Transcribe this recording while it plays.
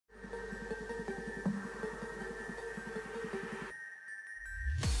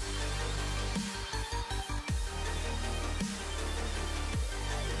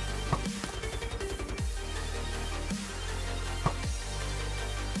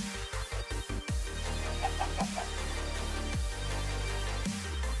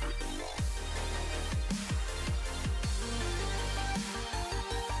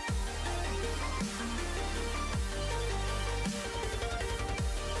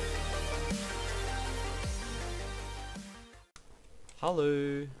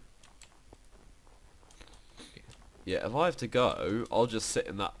Hello. Yeah, if I have to go, I'll just sit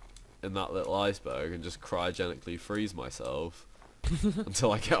in that little iceberg and just cryogenically freeze myself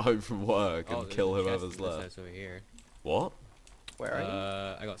until I get home from work and kill whoever's left. Over here. What? Where are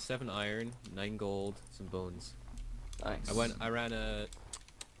you? I got 7 iron, 9 gold, some bones. Nice. I ran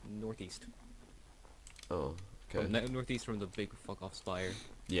northeast. Oh, okay. Northeast from the big fuck off spire.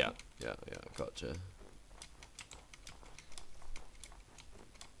 Yeah, gotcha.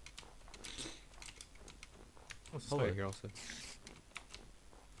 What's the spire here also?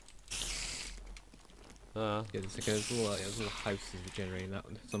 Yeah, there's little houses generating that.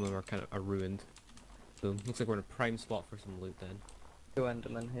 Some of them are kind of ruined. So looks like we're in a prime spot for some loot then. 2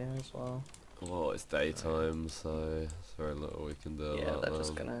 Endermen here as well. Well, it's daytime, so there's very little we can do. Yeah, they're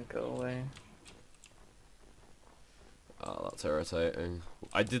just gonna go away. Oh, that's irritating.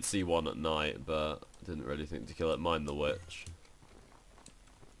 I did see one at night, but didn't really think to kill it. Mind the witch.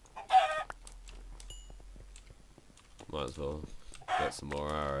 Might as well get some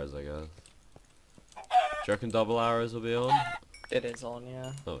more arrows, I guess. Do you reckon double arrows will be on? It is on,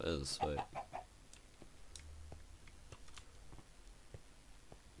 yeah. Oh, it is, sweet.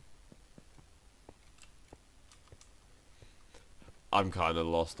 I'm kind of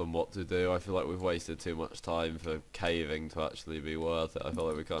lost on what to do. I feel like we've wasted too much time for caving to actually be worth it. I feel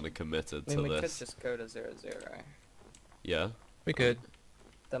like we kind of committed to we could this. just go to 0-0. Yeah? We could.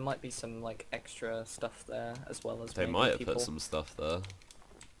 There might be some like extra stuff there as well as They maybe might have people. put some stuff there.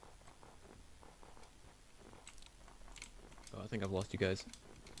 Oh, I think I've lost you guys.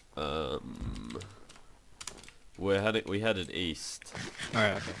 We headed east.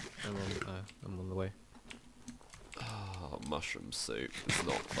 Alright, okay. I'm on the way. Oh, mushroom soup is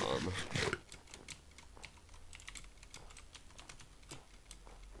not fun.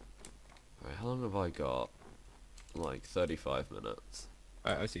 Alright, how long have I got? Like 35 minutes.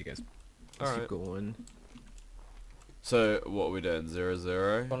 Alright, I'll see you guys. Let's keep going. So, what are we doing?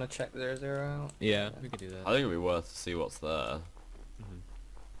 0-0? Wanna check 0-0 out? Yeah, we could do that. I think it'd be worth to see what's there.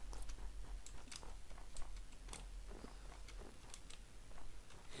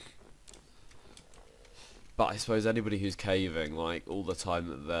 But I suppose anybody who's caving, like, all the time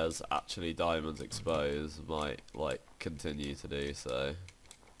that there's actually diamonds exposed might, like, continue to do so.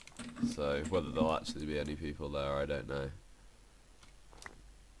 So, whether there'll actually be any people there, I don't know.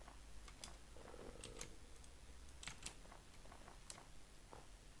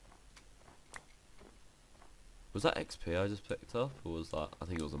 Was that XP I just picked up, or was that... I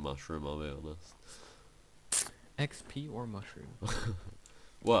think it was a mushroom, I'll be honest. XP or mushroom?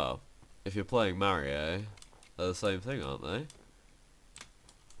 Well, if you're playing Mario, they're the same thing, aren't they?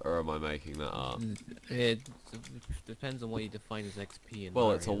 Or am I making that up? It depends on what you define as XP and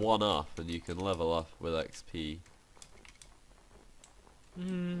Well, it's a 1-up, and you can level up with XP.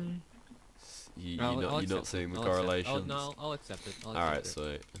 You're not seeing the correlations? No, I'll accept it. Alright,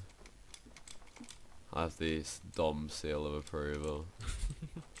 sweet. I have the Dom seal of approval.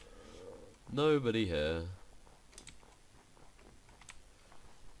 Nobody here.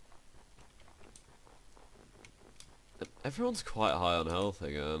 Everyone's quite high on health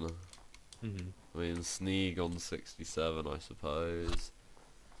again. I mean, Sneeg on 67, I suppose.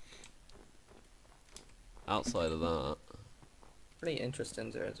 Outside of that... Pretty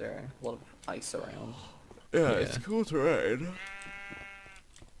interesting 0-0. A lot of ice around. Yeah, it's cool terrain.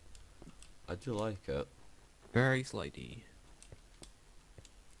 I do like it. Very slidey.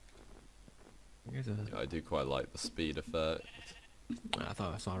 Here's a... Yeah, I do quite like the speed effect. I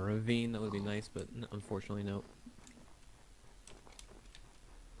thought I saw a ravine, that would be nice, but unfortunately no.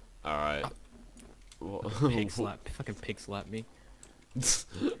 Alright. Pig slap, fucking pig slap me.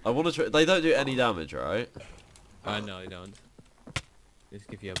 I want to try. They don't do any damage, right? No, they don't. They just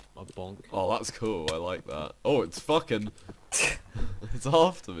give you a bonk. Oh, that's cool. I like that. Oh, it's fucking... it's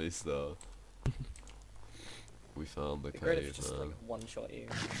after me still. We found the It'd be great if it cave, just man. like one-shot you.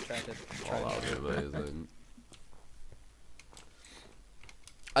 Try Oh, to that would be amazing.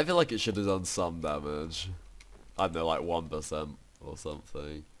 I feel like it should have done some damage. I don't know, like 1% or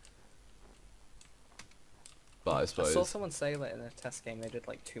something. But I I suppose... saw someone say that in a test game they did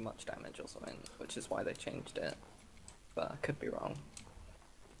like too much damage or something, which is why they changed it. But I could be wrong.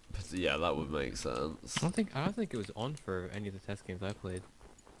 But yeah, that would make sense. I don't think it was on for any of the test games I played.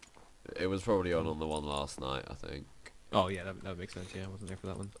 It was probably on the one last night, I think. Oh yeah, that would make sense. Yeah, I wasn't there for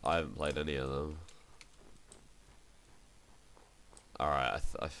that one. I haven't played any of them. Alright,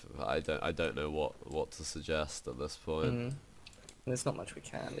 I don't know what to suggest at this point. There's not much we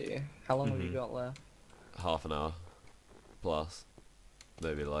can do. How long have you got left? Half an hour plus,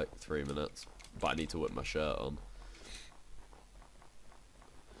 maybe like 3 minutes. But I need to whip my shirt on.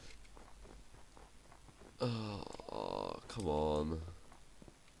 Oh, come on.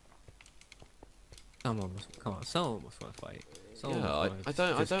 Come on, someone must want to fight. Someone Yeah, must I wanna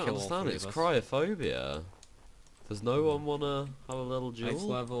don't just kill all understand three it. It's of us. cryophobia. Does no one wanna have a little Ice duel?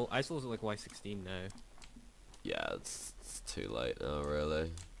 level. Ice level's at like Y16 now. Yeah, it's too late now,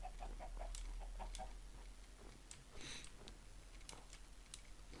 really.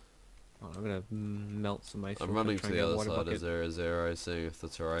 Oh, I'm gonna melt some ice. I'm real running quick, to try the and other get a side water of bucket. 0-0, seeing if the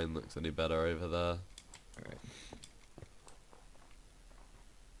terrain looks any better over there. Alright.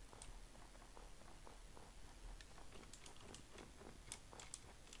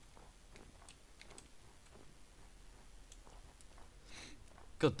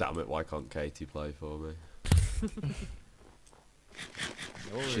 God damn it, why can't Katie play for me?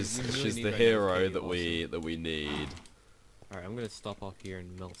 She's the hero that we need. Alright, I'm gonna stop off here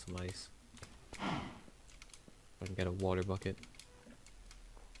and melt some ice. I can get a water bucket.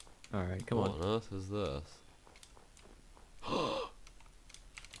 Alright, come What on. on earth is this? What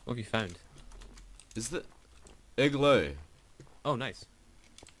have you found? Is that igloo? Oh, nice.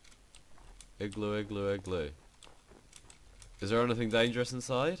 Igloo, igloo, igloo. Is there anything dangerous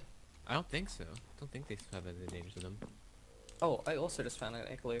inside? I don't think so. I don't think they have any dangers in them. Oh, I also just found an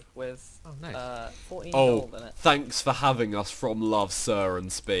igloo with Oh, nice. 14 Oh, gold in it. thanks for having us from Love, Sir,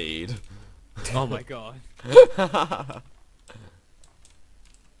 and Speed. Oh my god.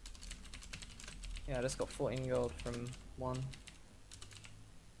 Yeah, I just got 14 gold from one.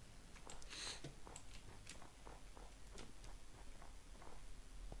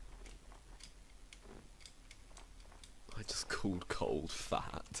 I just called cold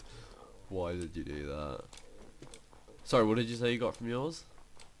fat. Why did you do that? Sorry, what did you say you got from yours?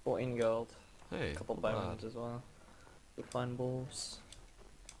 14 gold. Hey, A couple not bad. bones as well. Good fine balls.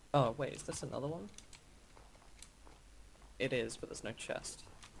 Oh, wait, is this another one? It is, but there's no chest.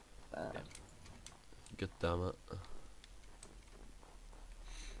 God damn it.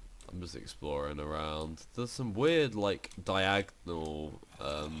 I'm just exploring around. There's some weird, like, diagonal,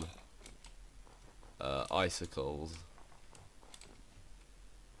 icicles.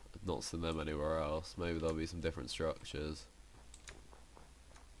 I've not seen them anywhere else. Maybe there'll be some different structures.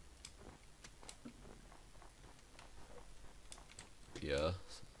 Yeah.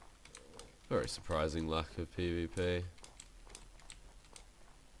 Very surprising lack of PvP.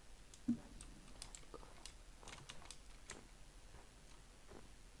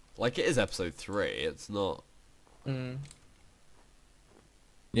 Like, it is episode 3, it's not... Mm.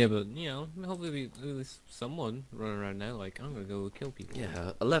 Yeah, but, you know, hopefully at least someone running around now like, I'm gonna go kill people.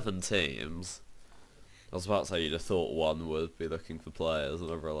 Yeah, 11 teams. I was about to say you'd have thought one would be looking for players, and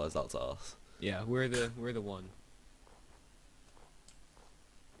I realised that's us. Yeah, we're the one.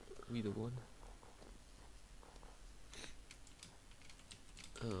 We the one.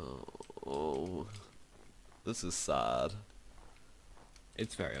 Oh, this is sad.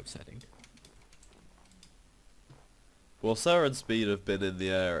 It's very upsetting. Well, Sarah and Speed have been in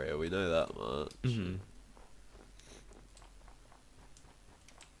the area, we know that much. Mm-hmm.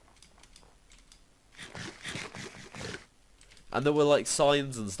 And there were like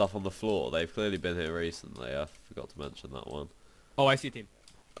signs and stuff on the floor. They've clearly been here recently. I forgot to mention that one. Oh, I see a team.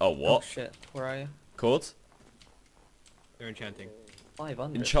 Oh, Oh what? shit, where are you? Chords? They're enchanting.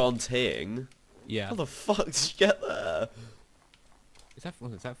 500. Enchanting? Yeah. How the fuck did you get there? Is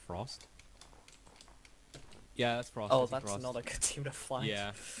that Frost? Yeah, that's Frost. Oh, I see that's Frost. not a good team to find.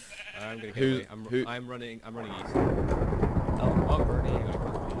 Yeah. I'm gonna get Who- away. who- I'm running east. Oh, Oh, Birdie.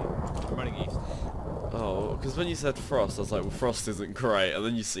 I'm running east. Oh, because when you said Frost, I was like, well, Frost isn't great, and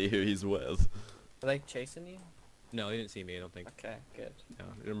then you see who he's with. Are they chasing you? No, they didn't see me, I don't think. Okay, good. No,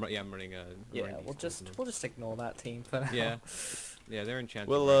 I'm running Yeah, running we'll east towards just ignore that team for now. them. Yeah. Yeah, they're enchanted.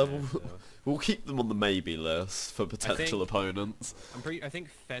 Well, right now, so. We'll keep them on the maybe list for potential opponents. I think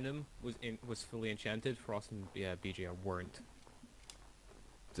Venom was fully enchanted. Frost and BGR weren't.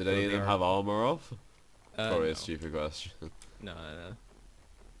 Did So any of they them are- have armor off? Probably no. a stupid question. No.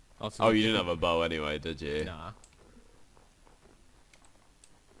 Also, Oh, you didn't have a bow anyway, did you? Nah.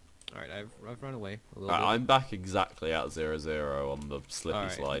 Alright, I've run away a little Right, bit. I'm back exactly at 0-0 on the slippy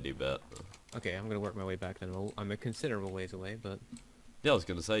Alright. slidey bit. Okay, I'm gonna work my way back then. I'm a considerable ways away, but Yeah, I was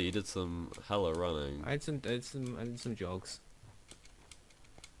gonna say you did some hella running. I did some jogs.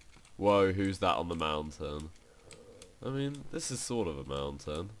 Whoa, who's that on the mountain? I mean, this is sort of a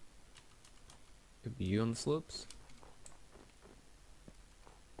mountain. Could be you on the slopes.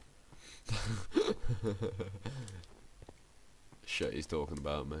 Shit, he's talking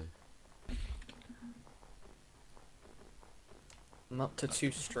about me. I'm up to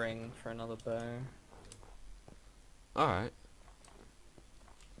 2 string for another bow. Alright.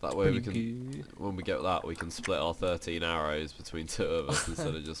 That way we Pretty can, good. when we get that, we can split our 13 arrows between 2 of us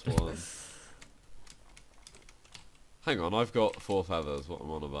instead of just one. Hang on, I've got 4 feathers. What am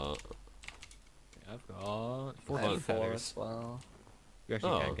I on about? Yeah, I've got I 14 have 4 feathers. as well. You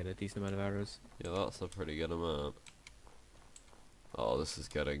actually Oh. can get a decent amount of arrows. Yeah, that's a pretty good amount. Oh, this is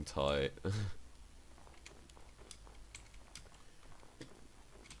getting tight.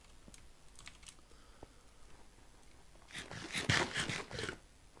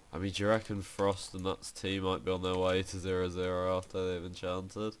 I mean, do you reckon Frost and Nuts team might be on their way to 0-0 after they've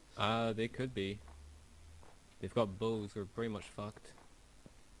enchanted? They could be. They've got bows, we're pretty much fucked.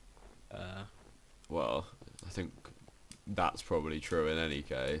 Well, I think that's probably true in any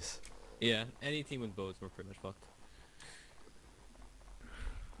case. Yeah, any team with bows, we're pretty much fucked.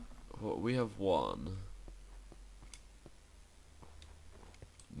 Well, we have 1.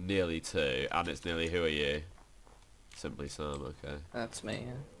 Nearly 2, and it's nearly who are you? Simply Sam, okay. That's me.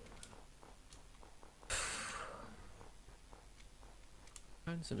 Yeah.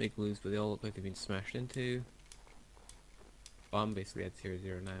 Found some igloos, but they all look like they've been smashed into. Well, I'm basically at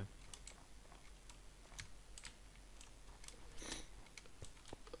 0-0 now.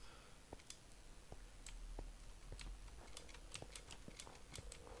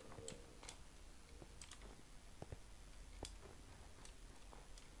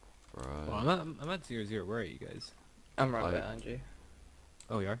 Right. Well, I'm at 0-0. Where are you guys? I'm right I- behind you.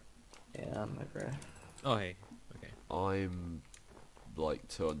 Oh, you are? Yeah, I'm over here. Oh, hey. Okay. I'm like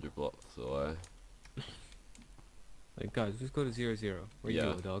 200 blocks away. Like, guys, just go to 0-0. Where Yeah.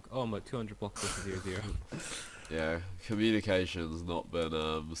 you go, dog? Oh, I'm at 200 blocks to 0-0. Yeah, communication's not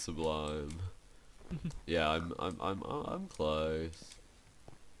been sublime. Yeah, I'm close.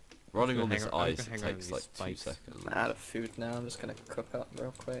 Running gonna on this hang ar- I'm ice gonna it hang around takes these like 2 spikes. seconds. I'm out of food now. I'm just gonna cook up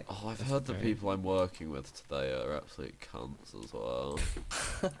real quick. Oh, I've That's heard the okay. people I'm working with today are absolute cunts as well.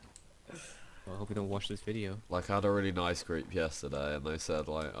 Well, I hope you don't watch this video. Like, I had a really nice group yesterday, and they said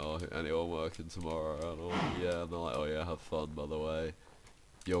like, "Oh, anyone working tomorrow?" And I'm like, yeah, and they're like, "Oh yeah, have fun, by the way.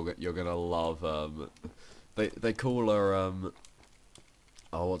 You're gonna love They call her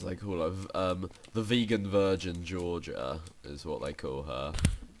oh, what do they call her? The vegan virgin Georgia is what they call her.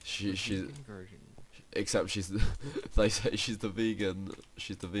 She's Version. except she's they say she's the vegan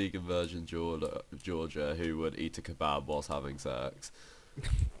virgin Georgia who would eat a kebab whilst having sex.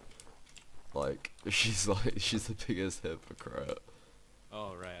 Like she's the biggest hypocrite.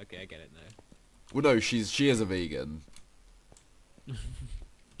 Oh, right. Okay, I get it now. Well, no, she is a vegan,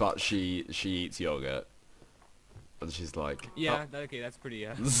 but she eats yogurt, and she's like, Yeah, okay, that's pretty,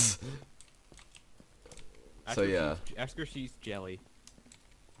 oh. Ask her if yeah. Ask her if she's jelly.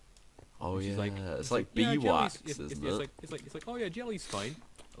 Oh She's yeah, like- it's she's like yeah, jelly's- beeswax, it's isn't it? It's like, oh yeah, jelly's fine.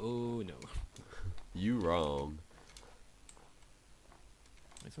 Oh no. You wrong.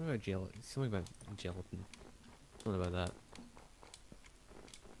 It's something about something about gelatin. Something about that.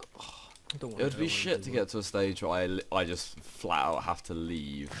 I don't It wanna- would I be don't wanna shit to Google get to a stage where I just flat out have to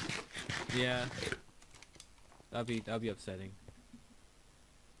leave. it. Yeah. That'd be upsetting.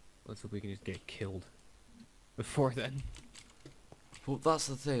 Let's hope we can just get killed before then. Well, that's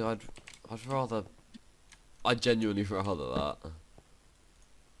the thing. I'd genuinely rather that.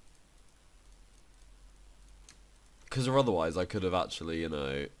 Because otherwise, I could have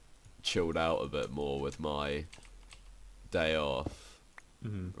actually, chilled out a bit more with my day off,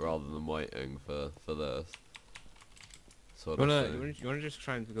 rather than waiting for this. Sort You of wanna, thing. you wanna just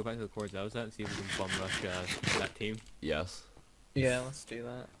try and go back to the chords I was at and see if we can bum rush that team? Yes. Yeah, let's do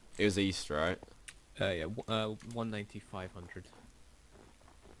that. It was East, right? Yeah, 190, 500.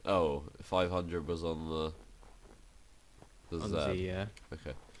 Oh, 500 was on the On Z. the Z, yeah.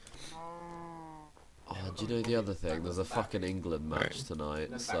 Okay. Oh, do you know the other thing? There's a fucking England match Right.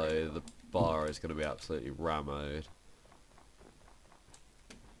 tonight, so the bar is going to be absolutely rammed.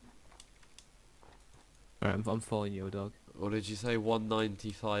 Alright, I'm following you, dog. What did you say?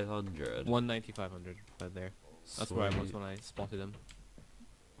 190, 500? 190, 500, right there. That's where I was when I spotted him.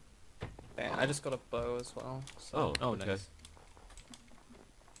 Yeah, I just got a bow as well. So. Oh, Oh, okay. nice.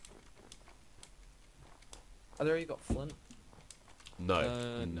 Either you got flint?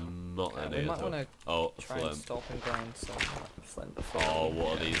 No, No. not Okay, any we at might all. want to Oh, try and Flint. stop and grind some flint before. Oh, we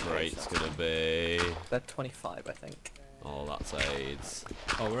what are get these closer. rates going to be? They're 25, I think. Oh, that's AIDS.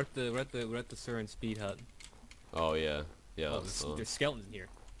 Oh, we're at the Sur and Speed Hut. Oh, yeah. Yeah, Oh, that's fine. there's skeletons in here.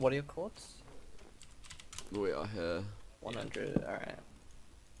 What are your chords? We are here. 100. Alright.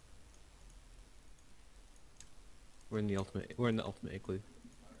 We're in the ultimate igloo.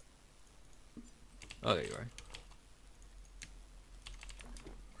 Oh, there you are.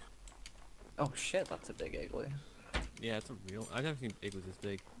 Oh shit, that's a big igloo. Yeah, it's a real. I've never seen igloos this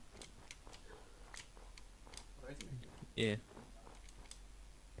big. Yeah.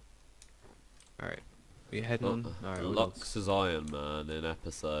 Alright. We heading on? Alright, what else? Lux is Iron Man in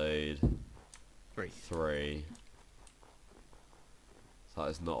episode 3. That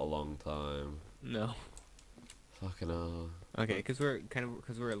is not a long time. No. Fucking hell. Okay, because we're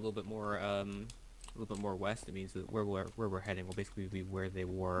a little bit more west. It means that where we're heading will basically be where they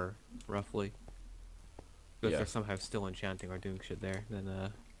were roughly. So if Yeah. they're somehow still enchanting or doing shit there,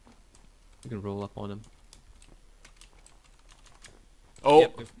 then we can roll up on them.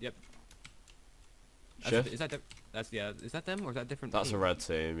 Oh! Yep. Shift. Is that is that them or is that different? That's a team? red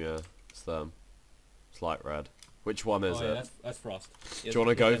team, yeah. It's them. It's light red. Which one is Oh, yeah, it? that's Frost. Do you want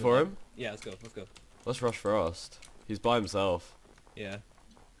to go for him? Yeah, let's go. Let's rush Frost. He's by himself. Yeah.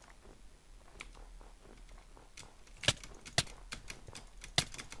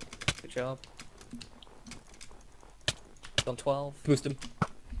 Good job. On 12. Boost him.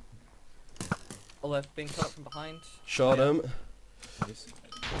 Oh, they're being shot from behind. Shot Oh, yeah. him. Nice.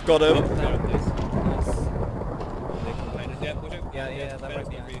 Got him. Nice. Yeah, watch out. Yeah, they're Venom's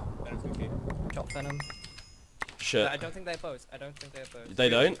both going for you. Venom's going for you. Shot Venom. Shit. I don't think they're bows. I don't think they're bows. They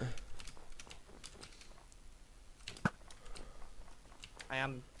don't? I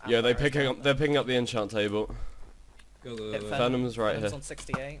am. Yeah, they're picking up the enchant table. Go. Hit Venom's right Venom's here. on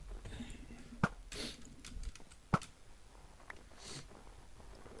 68.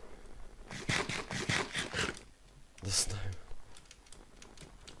 The snow.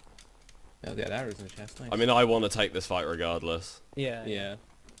 Oh, yeah, arrows in the chest. Nice. I mean, I want to take this fight regardless. Yeah. Yeah.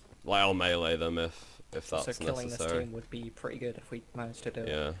 Like, I'll melee them if that's So killing this necessary. team would be pretty good if we managed to do it.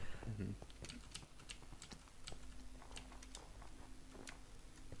 Yeah.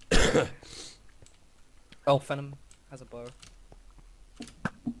 Oh, Venom has a bow.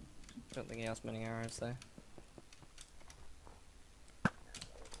 Don't think he has many arrows though.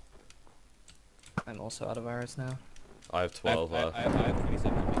 I'm also out of arrows now. I have 12 left. I have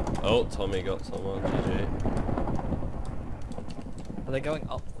 27 on me. Oh, Tommy got someone. GG. Are they going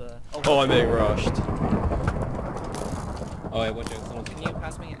up the? Oh, I'm being rushed. Oh, yeah, watch out. Someone's Can you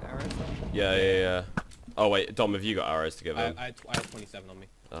pass me arrows? Then? Yeah. Oh wait, Dom, have you got arrows to give him? I have 27 on me.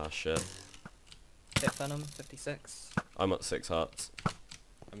 Ah, shit. Hit Venom 56. I'm at 6 hearts.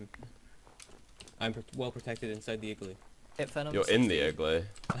 I'm well protected inside the igloo. Hit Venom. You're in the 60. igloo.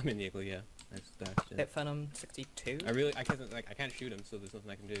 I'm in the igloo, yeah. I just dashed in. Hit Venom 62. I can't shoot him, so there's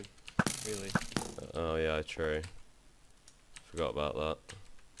nothing I can do. Really. Oh yeah, true. Forgot about that.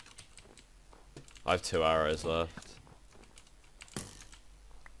 I have 2 arrows left.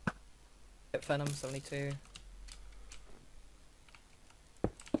 Hit Venom 72.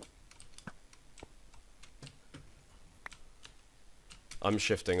 I'm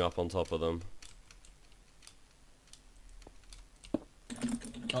shifting up on top of them.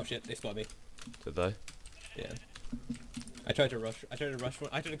 Oh shit, they spot me. Did they? Yeah. I tried to rush one.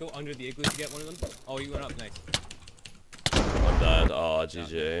 I tried to go under the igloo to get one of them. Oh, you went up, nice. I'm dead. Oh,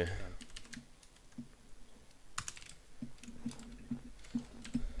 GG. Done.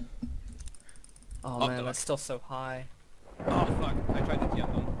 Oh Up man, the that's still so high. Oh fuck, I tried to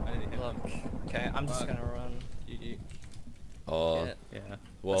jump them. I didn't hit Look. them. Okay, I'm just Fuck. gonna run. GG. Oh, Yeah. Yeah.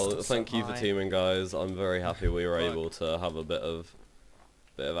 well, That's so thank you for high. teaming, guys. I'm very happy we were Fuck. able to have a bit of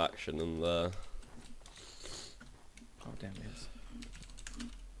action in there. Oh damn it.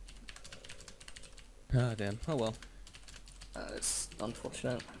 Ah damn. Oh well. It's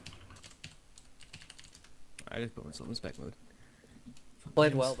unfortunate. I just put myself in spec mode.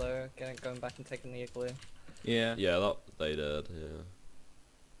 Played well though, going back and taking the igloo. Yeah. Yeah, that they did.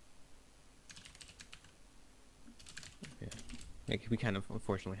 Yeah. Like, we kind of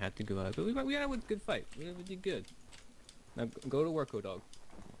unfortunately had to go out, but we had a good fight. We did good. Now go to work, O-Dog.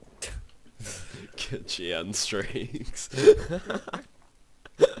 Good GN streaks.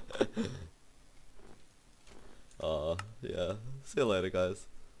 Yeah. See you later, guys.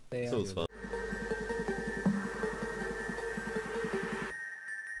 Yeah. This was fun.